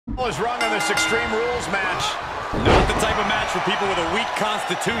is rung on this Extreme Rules match. Not the type of match for people with a weak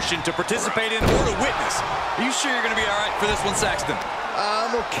constitution to participate in or to witness. Are you sure you're going to be all right for this one, Saxton?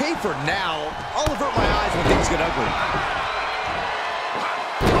 I'm okay for now. I'll avert my eyes when things get ugly.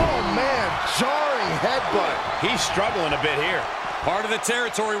 Oh, man, jarring headbutt. He's struggling a bit here. Part of the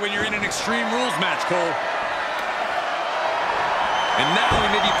territory when you're in an Extreme Rules match, Cole. And now he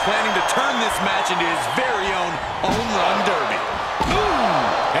may be planning to turn this match into his very own home run derby.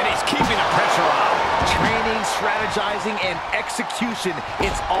 And he's keeping the pressure on. Training, strategizing, and execution.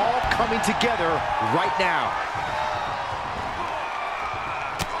 It's all coming together right now.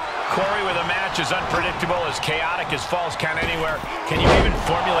 Corey, with a match as unpredictable, as chaotic as falls count anywhere, can you even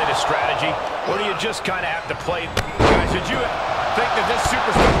formulate a strategy? Or do you just kind of have to play? Guys, did you think that this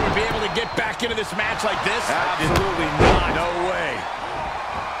superstar would be able to get back into this match like this? Absolutely not. No way.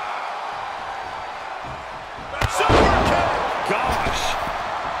 Super kick! Gosh!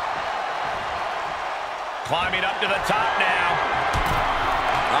 Climbing up to the top now.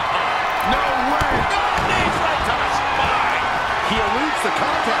 No way! No, knees right to the spine! He eludes the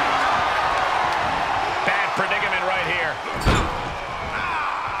contact. Bad predicament right here.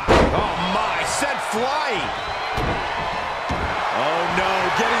 Oh, my. Sent flying. Oh, no.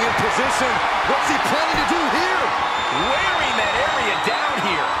 Getting in position. What's he planning to do here? Wearing that area down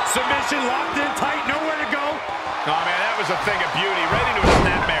here. Submission locked in tight. Nowhere to go. Oh, man, that was a thing of beauty. Right into a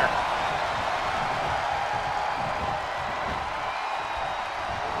snapmare.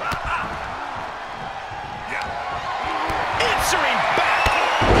 Answering back.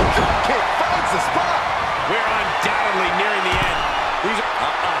 Drop kick finds the spot. We're undoubtedly nearing the end.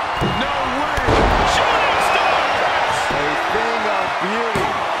 No way. Shooting star press. A thing of beauty.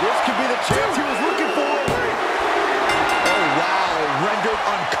 This could be the chance he was looking for. Oh, wow. Rendered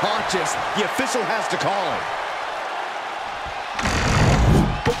unconscious. The official has to call him.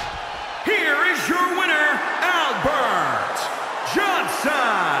 Here is your winner, Albert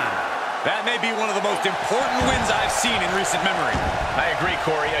Johnson. That may be one of the most important wins I've seen in recent memory. I agree,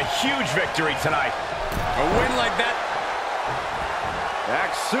 Corey. A huge victory tonight. A win like that.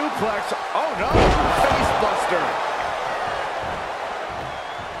 Back suplex. Oh, no. Face buster.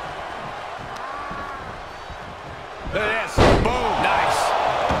 Look at this. Boom. Nice.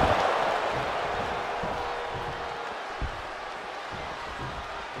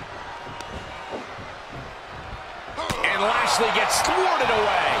 And Lashley gets thwarted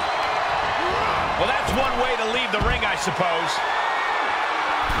away. Well, that's one way to leave the ring, I suppose.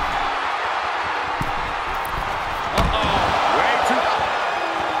 Way too...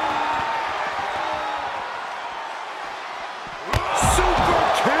 Super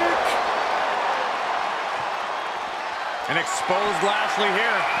kick. An exposed Lashley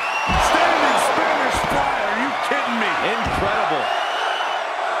here. Standing Spanish fly, are you kidding me? Incredible.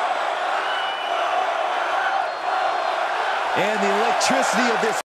 And the electricity of this